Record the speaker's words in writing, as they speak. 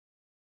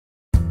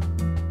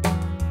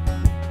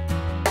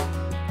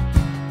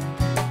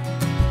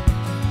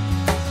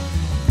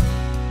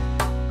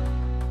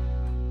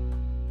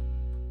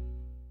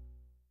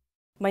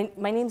My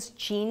name's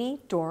Jeanne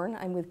Dorn.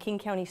 I'm with King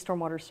County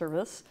Stormwater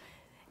Service,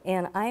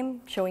 and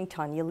I'm showing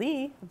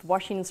Tanyalee of the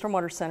Washington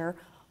Stormwater Center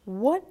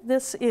what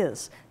this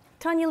is.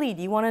 Tanyalee,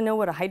 do you want to know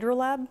what a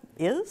hydrolab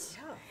is?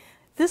 Yeah.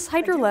 This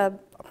hydrolab,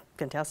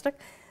 fantastic.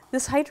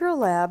 This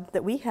hydrolab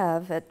that we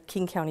have at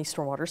King County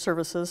Stormwater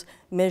Services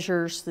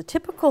measures the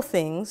typical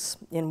things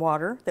in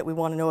water that we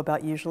want to know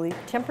about usually: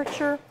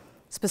 temperature,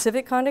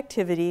 specific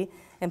conductivity,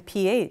 and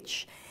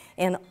pH.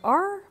 And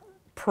our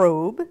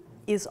probe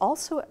is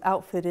also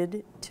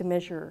outfitted to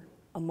measure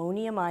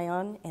ammonium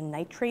ion and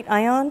nitrate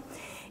ion.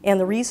 And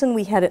the reason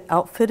we had it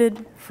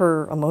outfitted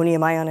for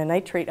ammonium ion and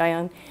nitrate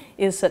ion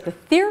is that the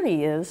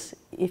theory is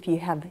if you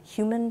have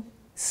human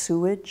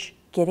sewage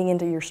getting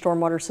into your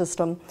stormwater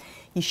system,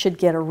 you should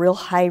get a real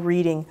high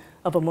reading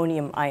of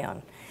ammonium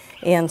ion.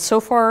 And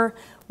so far,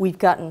 we've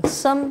gotten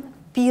some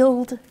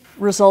field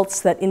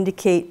results that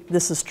indicate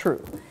this is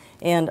true.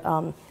 And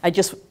I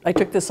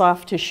took this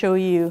off to show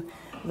you.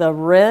 The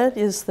red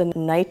is the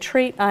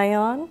nitrate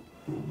ion,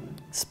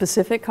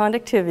 specific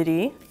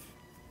conductivity,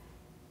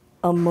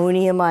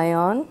 ammonium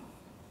ion,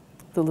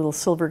 the little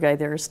silver guy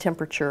there is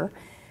temperature,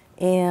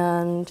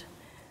 and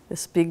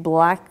this big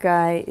black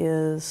guy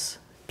is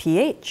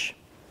pH.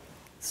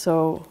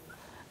 So,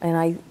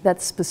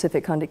 that's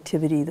specific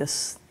conductivity,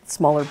 this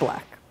smaller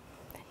black.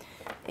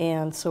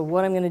 And so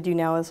what I'm going to do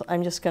now is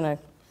I'm just going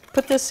to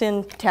put this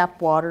in tap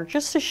water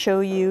just to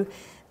show you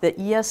that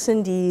yes,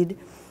 indeed,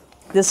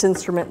 this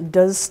instrument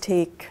does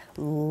take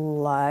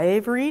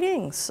live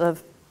readings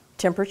of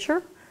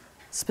temperature,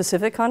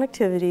 specific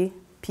conductivity,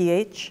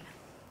 pH,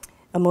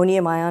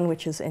 ammonium ion,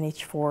 which is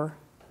NH4,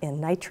 and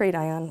nitrate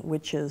ion,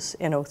 which is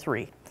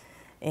NO3.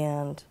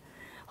 And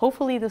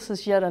hopefully this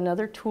is yet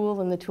another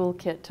tool in the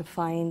toolkit to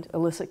find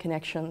illicit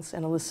connections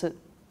and illicit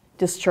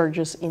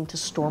discharges into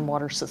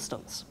stormwater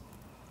systems.